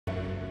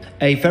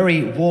A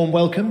very warm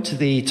welcome to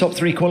the top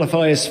three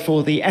qualifiers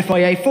for the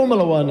FIA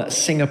Formula One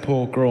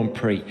Singapore Grand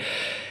Prix.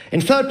 In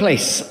third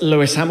place,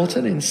 Lewis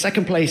Hamilton. In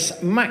second place,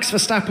 Max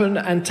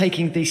Verstappen, and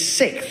taking the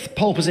sixth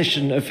pole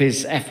position of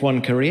his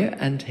F1 career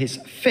and his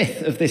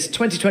fifth of this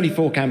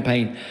 2024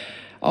 campaign,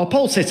 our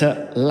pole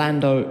sitter,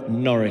 Lando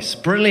Norris.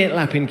 Brilliant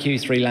lap in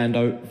Q3,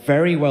 Lando.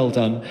 Very well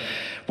done.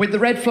 With the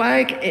red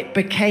flag, it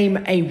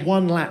became a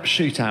one-lap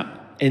shootout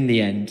in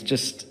the end.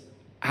 Just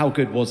how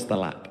good was the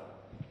lap?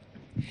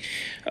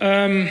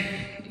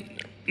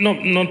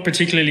 Not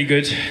particularly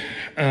good.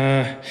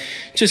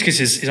 Just because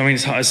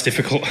it's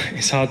difficult.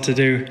 It's hard to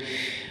do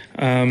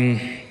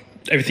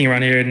everything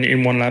around here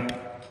in one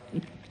lap.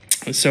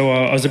 So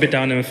I was a bit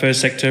down in the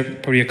first sector,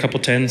 probably a couple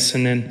tenths,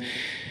 and then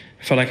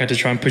I felt like I had to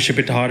try and push a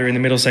bit harder in the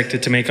middle sector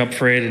to make up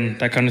for it and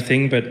that kind of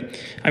thing. But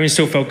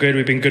still felt good.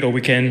 We've been good all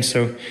weekend,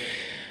 so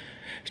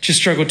just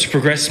struggled to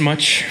progress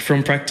much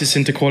from practice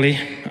into quali.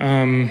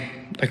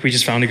 We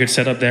just found a good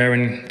setup there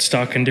and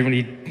stuck and didn't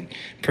really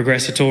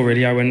progress at all,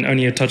 really. I went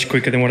only a touch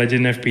quicker than what I did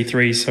in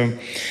FP3, so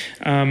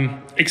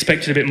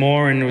expected a bit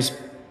more, and it was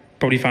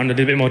probably found a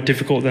little bit more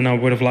difficult than I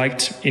would have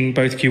liked in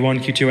both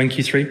Q1, Q2 and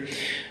Q3.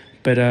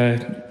 But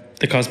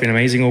the car's been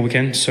amazing all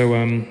weekend,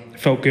 so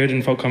felt good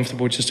and felt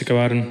comfortable just to go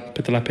out and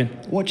put the lap in.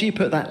 What do you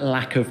put that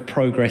lack of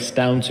progress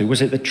down to?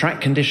 Was it the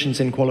track conditions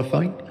in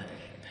qualifying?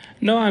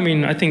 No,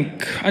 I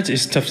think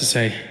it's tough to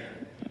say.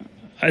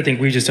 I think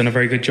we've just done a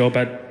very good job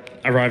at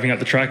arriving at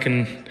the track,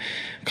 and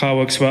car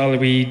works well.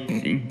 We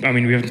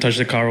haven't touched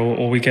the car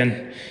all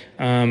weekend,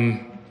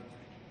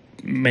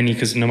 mainly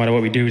because no matter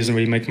what we do, it doesn't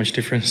really make much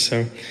difference.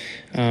 So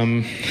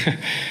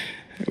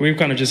we've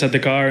kind of just had the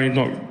car and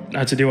not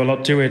had to do a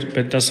lot to it,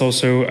 but that's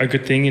also a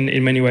good thing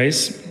in many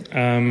ways.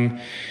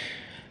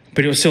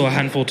 But it was still a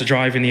handful to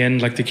drive in the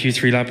end. Like the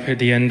Q3 lap at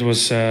the end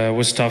was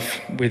tough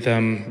with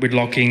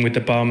locking, with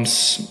the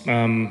bumps.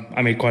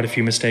 I made quite a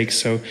few mistakes,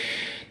 so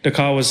the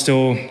car was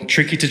still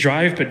tricky to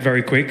drive, but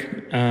very quick.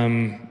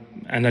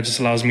 And that just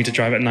allows me to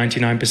drive at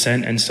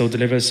 99% and still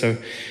deliver. So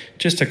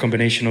just a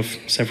combination of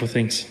several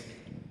things.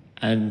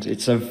 And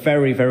it's a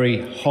very,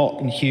 very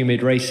hot and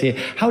humid race here.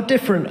 How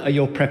different are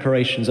your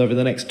preparations over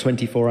the next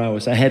 24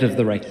 hours ahead of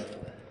the race?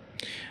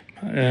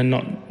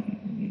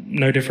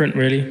 No different,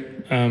 really.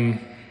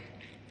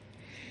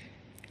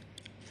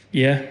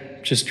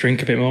 Just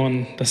drink a bit more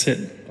and that's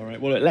it. All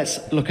right, well, let's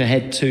look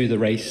ahead to the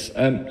race.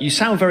 You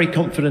sound very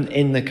confident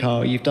in the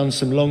car. You've done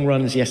some long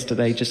runs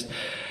yesterday. Just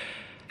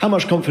how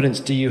much confidence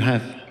do you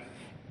have?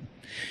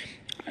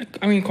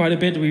 Quite a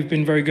bit. We've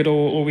been very good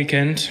all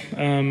weekend.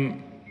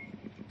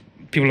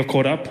 People have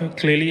caught up,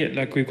 clearly.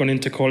 Like, we've gone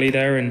into quali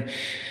there, and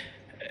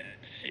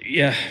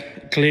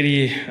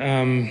clearly,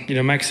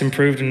 Max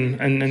improved,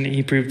 and he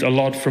improved a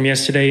lot from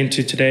yesterday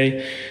into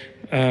today.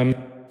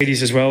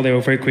 Ladies as well, they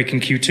were very quick in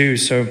Q2,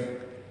 so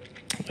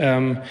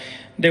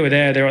they were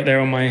there. They're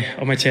on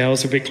my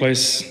tails, a bit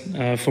close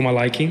for my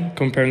liking,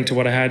 comparing to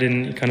what I had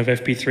in kind of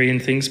FP3 and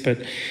things. But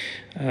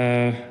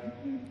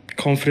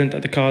confident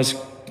that the car's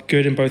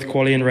good in both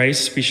quali and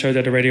race. We showed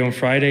that already on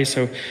Friday,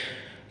 so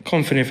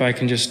confident if I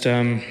can just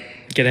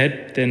get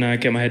ahead, then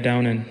get my head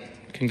down and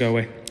can go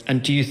away.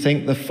 And do you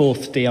think the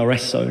fourth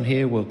DRS zone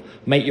here will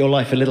make your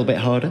life a little bit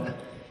harder?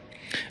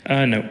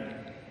 No.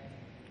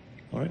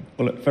 All right.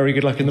 Well, look, very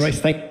good luck in the race.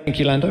 Thank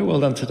you, Lando.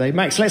 Well done today.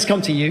 Max, let's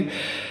come to you.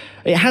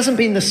 It hasn't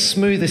been the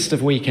smoothest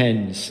of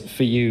weekends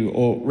for you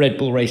or Red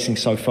Bull Racing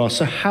so far.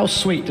 So how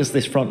sweet does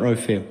this front row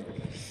feel?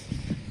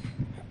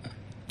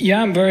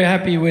 Yeah, I'm very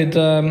happy with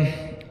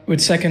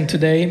second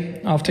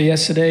today after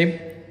yesterday.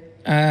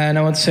 And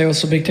I want to say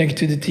also a big thank you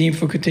to the team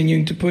for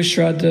continuing to push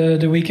throughout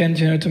the weekend,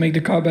 to make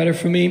the car better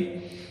for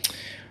me.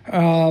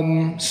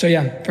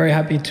 Very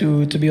happy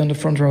to be on the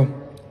front row.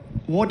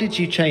 What did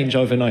you change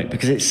overnight?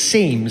 Because it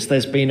seems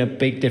there's been a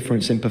big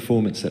difference in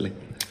performance, Silly.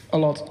 A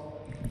lot.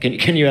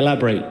 Can you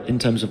elaborate in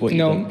terms of what you've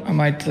done? No, I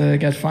might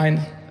get fined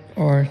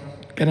or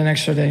get an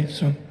extra day.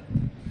 So.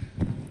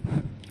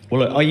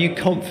 Well, look, are you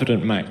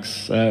confident,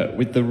 Max,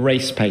 with the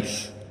race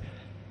pace?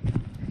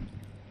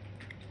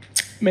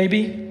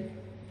 Maybe.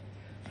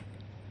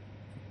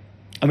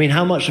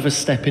 How much of a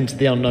step into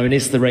the unknown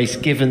is the race,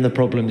 given the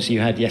problems you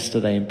had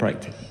yesterday in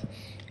practice?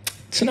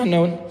 It's an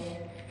unknown.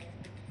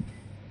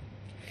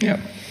 Yeah.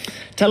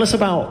 Tell us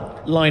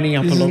about lining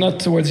up This along... is not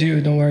towards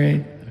you, don't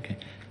worry. Okay.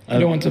 I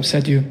don't want to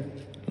upset you.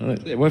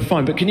 We're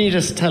fine, but can you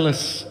just tell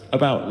us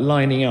about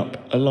lining up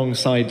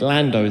alongside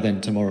Lando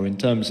then tomorrow in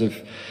terms of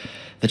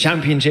the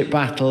championship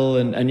battle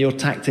and your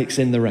tactics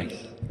in the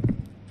race?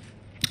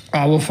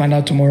 We'll find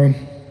out tomorrow.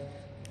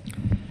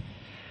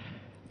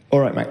 All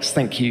right, Max,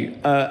 thank you.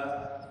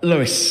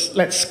 Lewis,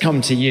 let's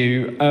come to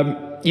you.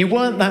 You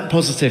weren't that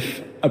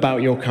positive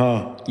about your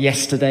car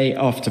yesterday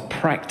after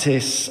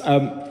practice.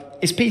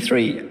 Is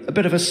P3 a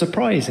bit of a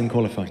surprise in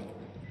qualifying?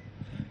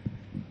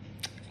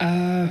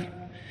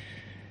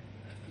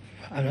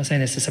 I'm not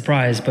saying it's a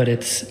surprise, but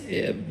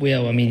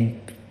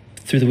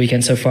through the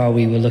weekend so far, I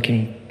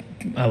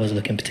was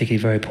looking particularly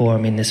very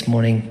poor. This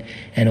morning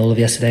and all of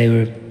yesterday, we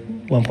were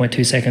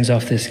 1.2 seconds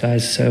off these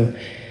guys. So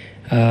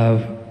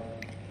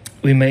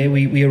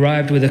we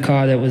arrived with a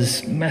car that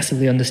was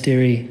massively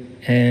understeery,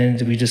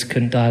 and we just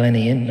couldn't dial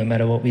any in. No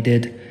matter what we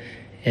did,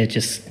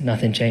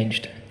 nothing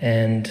changed.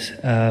 And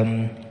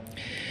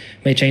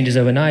made changes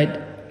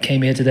overnight.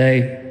 Came here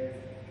today,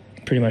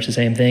 pretty much the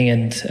same thing.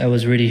 And I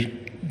was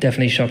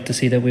definitely shocked to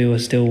see that we were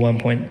still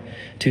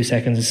 1.2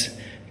 seconds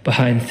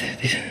behind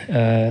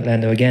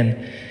Lando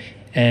again.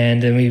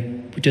 And then we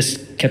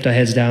just kept our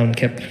heads down,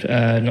 kept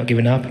not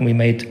giving up, and we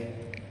made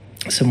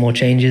some more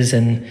changes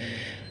and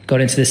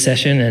got into this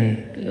session,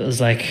 and it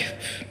was like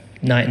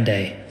night and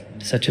day.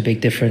 Such a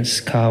big difference.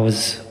 Car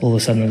was all of a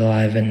sudden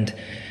alive, and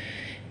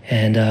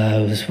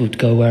would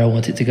go where I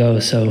wanted to go.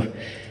 So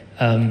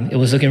it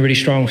was looking really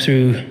strong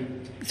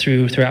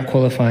throughout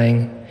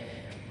qualifying,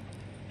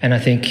 and I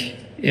think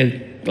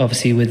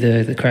obviously with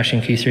the crash in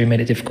Q3 made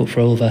it difficult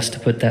for all of us to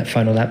put that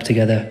final lap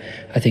together.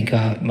 I think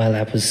my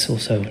lap was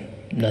also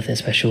nothing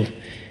special.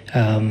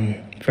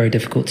 Very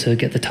difficult to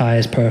get the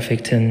tyres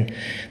perfect and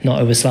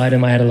not overslide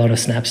them. I had a lot of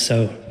snaps,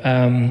 so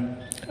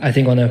I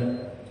think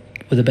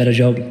with a better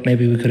job,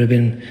 maybe we could have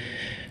been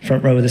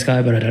front row with this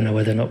guy, but I don't know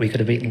whether or not we could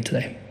have beaten him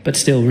today. But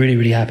still, really,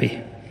 really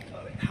happy.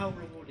 How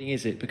rewarding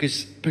is it?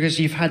 Because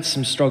you've had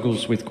some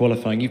struggles with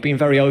qualifying. You've been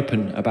very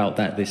open about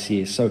that this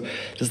year. So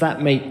does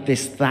that make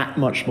this that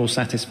much more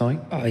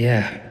satisfying? Oh,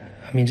 yeah.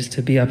 I mean, just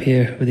to be up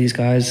here with these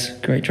guys,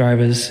 great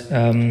drivers.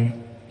 I've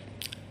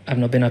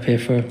not been up here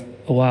for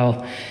a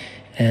while.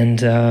 And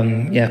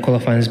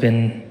qualifying has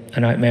been a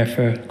nightmare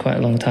for quite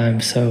a long time.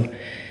 So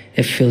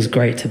it feels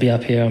great to be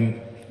up here.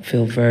 I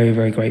feel very,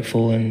 very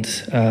grateful and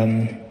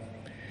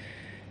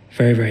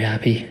very, very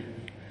happy.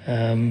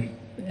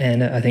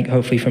 And I think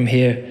hopefully from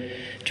here,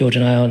 George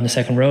and I are on the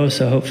second row.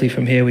 So hopefully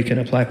from here we can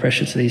apply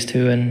pressure to these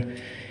two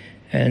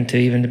and to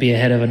even be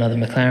ahead of another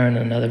McLaren,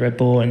 another Red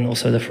Bull, and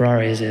also the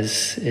Ferraris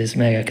is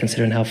mega,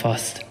 considering how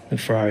fast the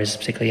Ferraris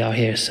particularly are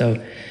here.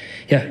 So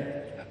yeah,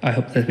 I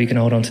hope that we can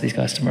hold on to these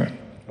guys tomorrow.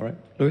 All right,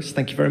 Lewis,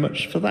 thank you very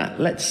much for that.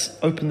 Let's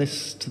open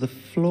this to the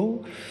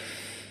floor.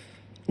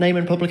 Name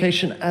and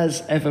publication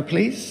as ever,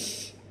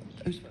 please.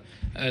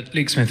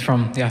 Luke Smith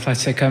from The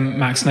Athletic.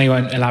 Max, I know you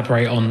won't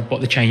elaborate on what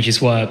the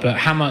changes were, but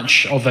how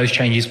much of those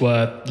changes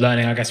were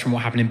learning, I guess, from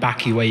what happened in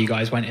Baku, where you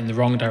guys went in the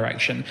wrong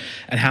direction?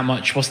 And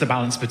what's the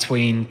balance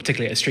between,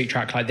 particularly at a street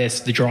track like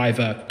this, the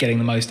driver getting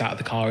the most out of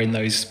the car in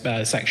those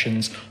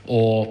sections,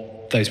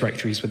 or those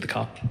breakthroughs with the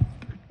car?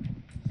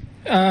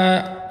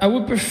 I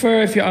would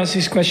prefer if you ask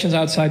these questions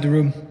outside the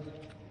room.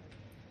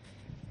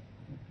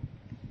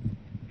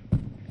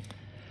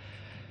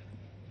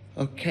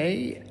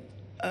 Okay.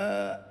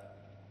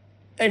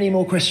 Any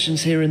more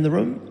questions here in the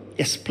room?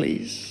 Yes,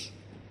 please.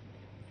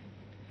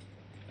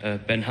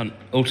 Ben Hunt,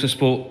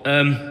 Autosport.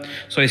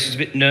 Sorry, this is a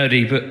bit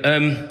nerdy, but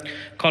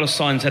Carlos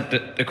Sainz had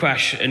the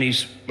crash and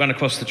he's run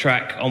across the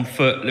track on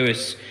foot.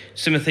 Lewis,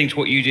 similar thing to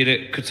what you did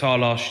at Qatar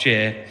last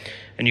year,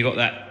 and you got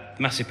that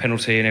massive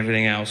penalty and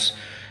everything else.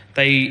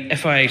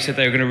 FIA said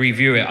they were going to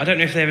review it. I don't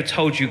know if they ever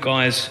told you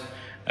guys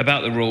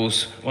about the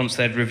rules once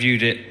they'd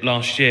reviewed it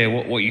last year,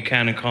 what you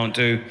can and can't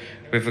do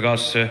with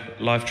regards to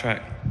live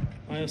track.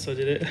 I also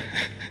did it.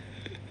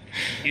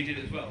 You did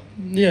it as well?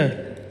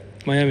 Yeah,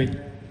 Miami.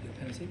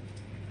 Penalty?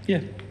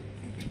 Yeah.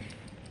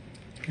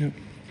 Yeah,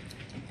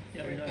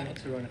 we know not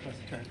to run across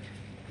the track.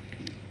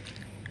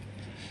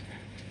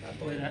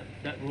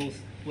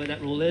 Where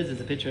that rule is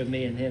a picture of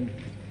me and him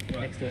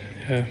next to it.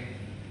 Yeah.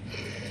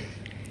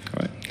 All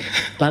right.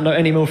 Lando,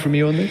 any more from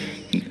you on this?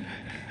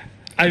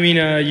 I mean,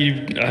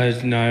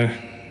 no,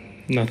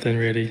 nothing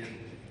really.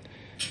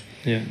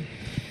 Yeah.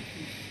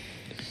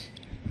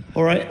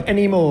 All right,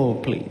 any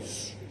more,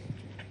 please?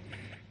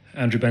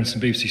 Andrew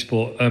Benson, BBC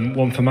Sport.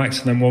 One for Max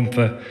and then one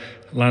for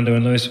Lando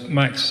and Lewis.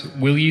 Max,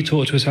 will you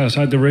talk to us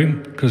outside the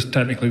room? Because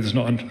technically there's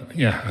not...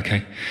 Yeah,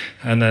 okay.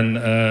 And then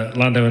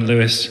Lando and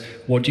Lewis,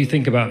 what do you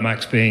think about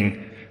Max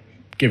being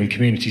given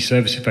community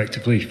service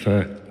effectively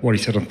for what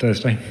he said on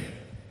Thursday?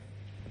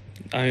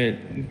 I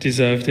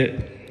deserved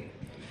it.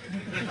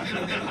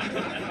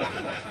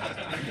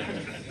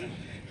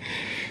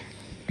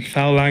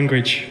 Foul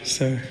language,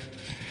 so...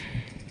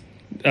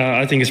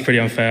 I think it's pretty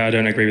unfair. I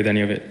don't agree with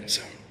any of it,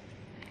 so...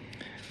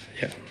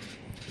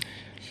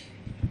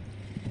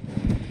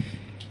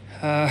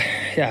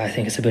 Yeah, I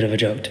think it's a bit of a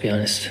joke, to be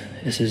honest.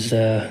 This is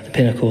the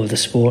pinnacle of the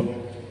sport.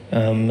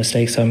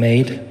 Mistakes are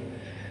made.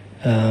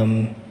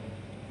 I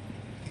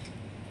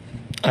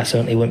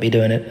certainly wouldn't be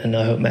doing it, and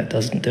I hope Matt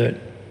doesn't do it.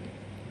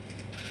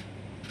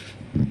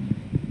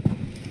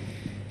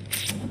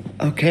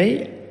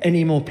 Okay,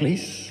 any more,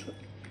 please?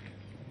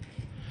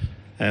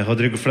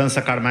 Rodrigo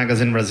França, Car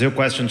Magazine Brazil.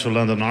 Question to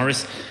Lando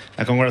Norris.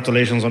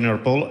 Congratulations on your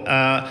pole.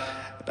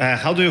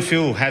 How do you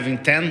feel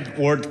having 10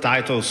 world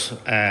titles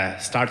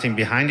starting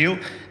behind you?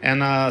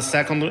 And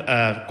second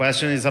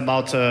question is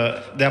about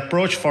the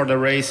approach for the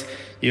race.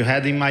 You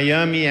had in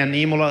Miami and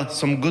Imola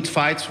some good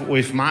fights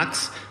with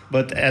Max,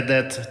 but at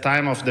that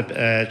time of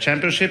the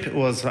championship, it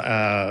was you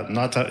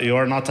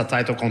are not a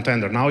title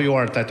contender. Now you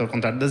are a title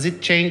contender. Does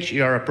it change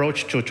your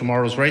approach to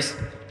tomorrow's race?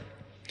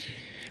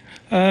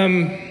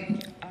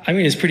 I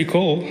mean, it's pretty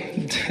cool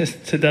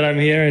that I'm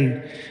here,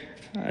 and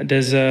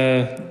there's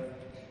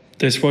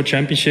World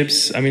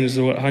Championships. I mean, there's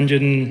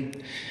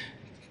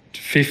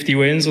 150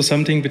 wins or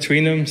something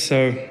between them.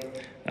 So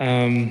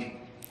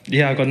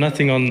yeah, I got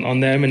nothing on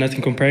them and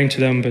nothing comparing to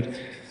them. But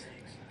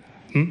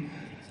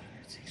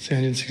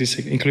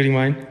 166, including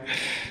mine,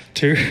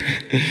 too.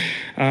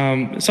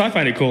 So I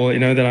find it cool,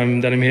 that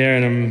I'm here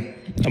and I'm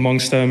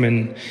amongst them,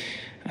 and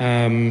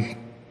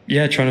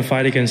yeah, trying to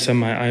fight against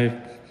them. I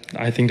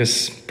think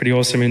that's pretty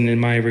awesome in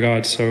my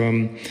regard.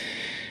 So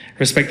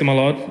respect them a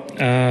lot.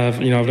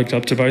 I've looked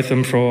up to both of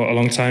them for a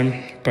long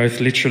time, both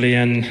literally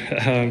and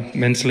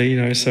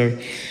mentally. So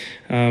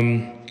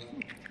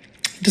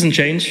it doesn't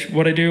change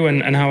what I do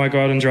and how I go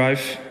out and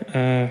drive.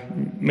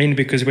 Mainly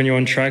because when you're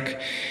on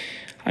track,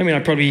 I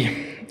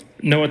probably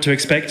know what to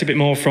expect a bit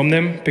more from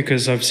them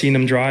because I've seen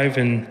them drive,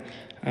 and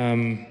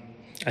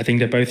I think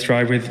they both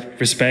drive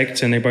with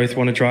respect and they both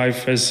want to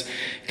drive as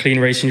clean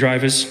racing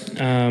drivers.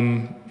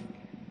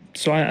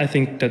 So I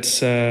think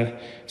that's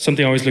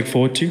something I always look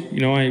forward to.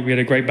 We had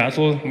a great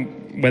battle,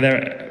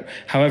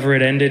 however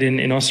it ended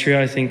in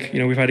Austria. I think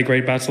we've had a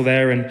great battle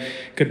there and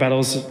good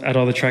battles at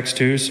other tracks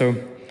too. So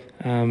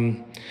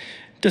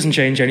it doesn't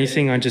change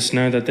anything. I just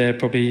know that they'll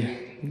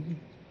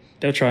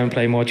try and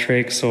play more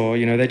tricks, or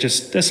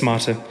they're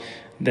smarter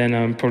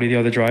than probably the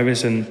other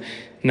drivers and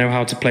know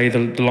how to play the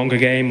longer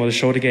game or the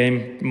shorter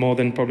game more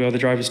than probably other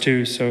drivers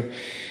too. So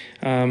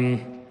yeah,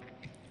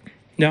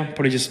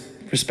 probably just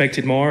respect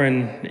it more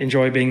and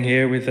enjoy being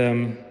here with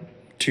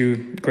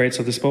two greats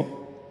of the sport.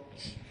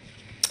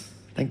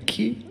 Thank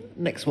you.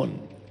 Next one.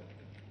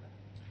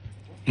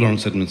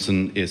 Lawrence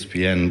Edmondson,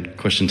 ESPN.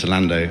 Question to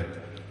Lando.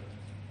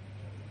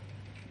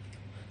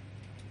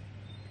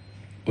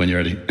 When you're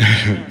ready. No,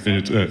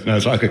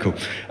 it's okay, cool.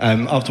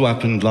 After what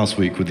happened last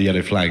week with the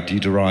yellow flag, do you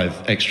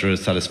derive extra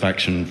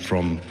satisfaction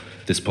from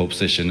this pole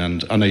position?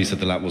 And I know you said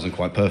the lap wasn't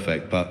quite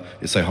perfect, but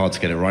it's so hard to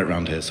get it right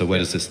round here. So where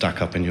does this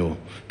stack up in your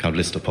kind of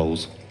list of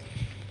poles?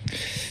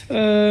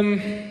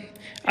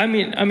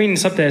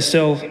 It's up there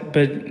still,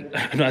 but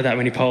I'm not that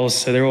many poles,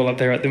 so they're all up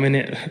there at the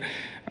minute.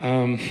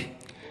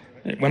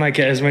 When I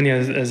get as many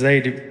as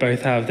they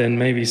both have, then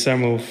maybe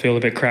some will feel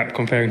a bit crap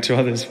comparing to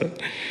others, but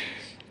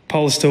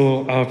poles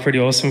still are pretty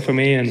awesome for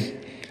me, and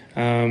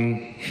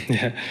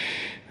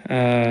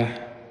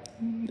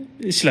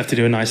you still have to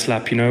do a nice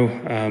lap,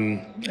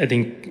 I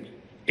think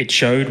it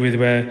showed with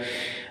where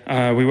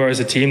we were as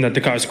a team that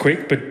the car was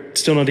quick, but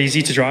still not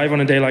easy to drive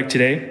on a day like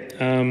today.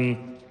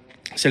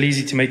 Still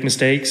easy to make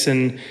mistakes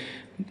and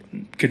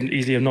could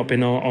easily have not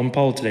been on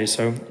pole today.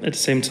 So at the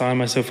same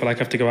time, I still feel like I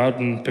have to go out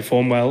and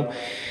perform well.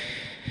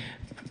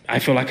 I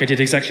feel like I did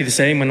exactly the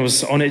same when I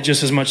was on it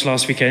just as much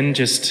last weekend,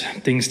 just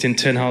things didn't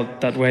turn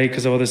out that way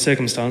because of other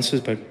circumstances,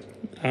 but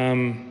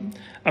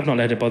I've not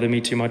let it bother me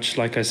too much.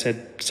 Like I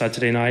said,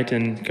 Saturday night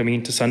and coming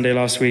into Sunday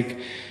last week,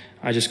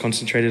 I just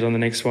concentrated on the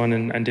next one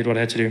and did what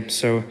I had to do.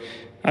 So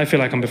I feel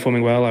like I'm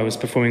performing well. I was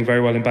performing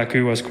very well in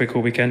Baku. I was quick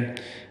all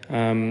weekend.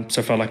 So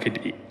I felt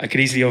like I could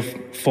easily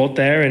have fought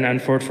there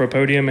and fought for a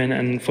podium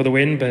and for the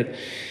win, but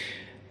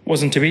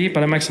wasn't to be.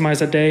 But I maximized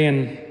that day,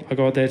 and I'll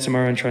go out there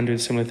tomorrow and try and do the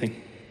similar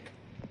thing.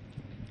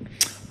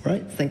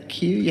 Right,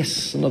 thank you.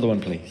 Yes, another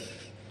one, please.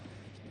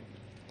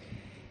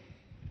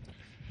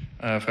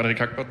 Frederik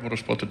Hackbart,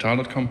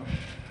 motorsporttotal.com.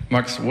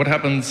 Max, what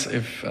happens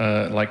if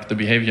the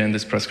behavior in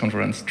this press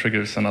conference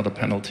triggers another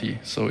penalty?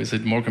 So is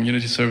it more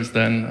community service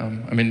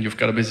then? You've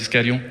got a busy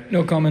schedule.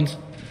 No comment.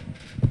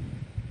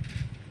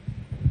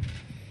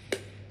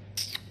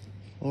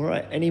 All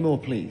right, any more,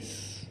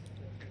 please?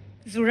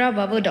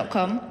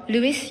 ZuraBubble.com.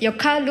 Lewis, your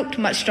car looked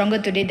much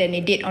stronger today than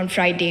it did on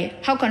Friday.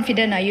 How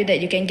confident are you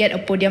that you can get a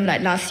podium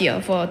like last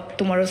year for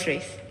tomorrow's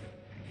race?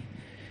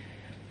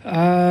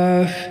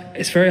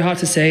 It's very hard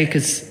to say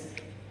because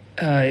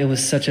it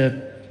was such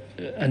a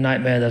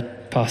nightmare the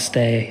past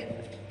day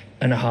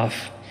and a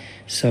half.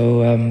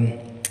 So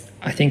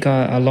I think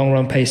our long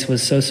run pace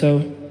was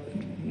so-so,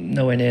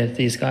 nowhere near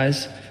these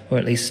guys, or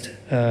at least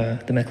the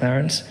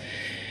McLarens.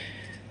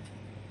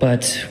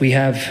 But we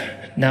have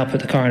now put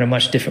the car in a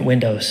much different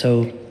window,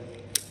 so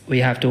we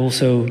have to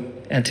also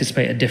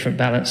anticipate a different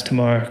balance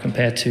tomorrow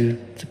compared to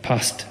the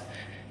past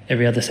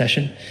every other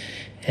session.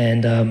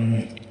 And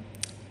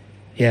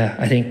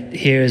I think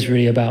here is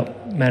really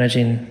about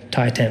managing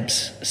tire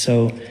temps.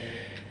 So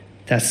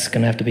that's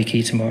going to have to be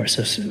key tomorrow.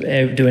 So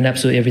doing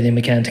absolutely everything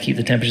we can to keep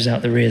the temperatures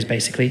out the rears,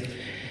 basically.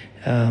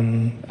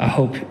 I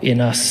hope in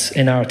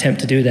our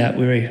attempt to do that,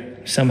 we're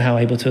somehow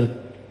able to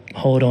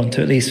hold on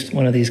to at least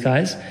one of these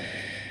guys.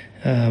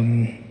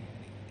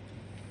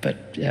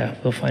 But yeah,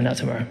 we'll find out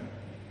tomorrow.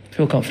 I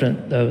feel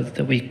confident, though,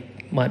 that we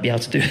might be able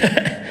to do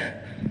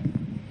that.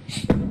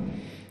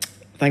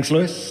 Thanks,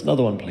 Lewis.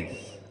 Another one, please.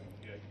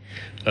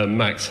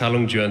 Max, how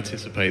long do you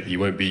anticipate that you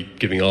won't be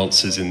giving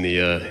answers in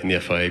the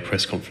FIA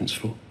press conference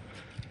for?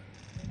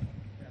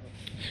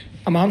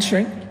 I'm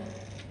answering.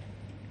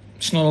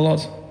 It's not a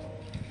lot.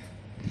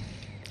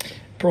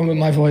 Problem with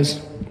my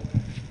voice.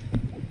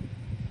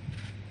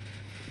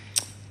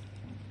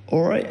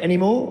 All right, any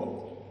more?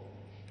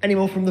 Any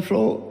more from the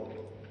floor?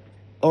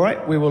 All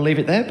right, we will leave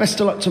it there. Best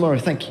of luck tomorrow.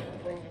 Thank you.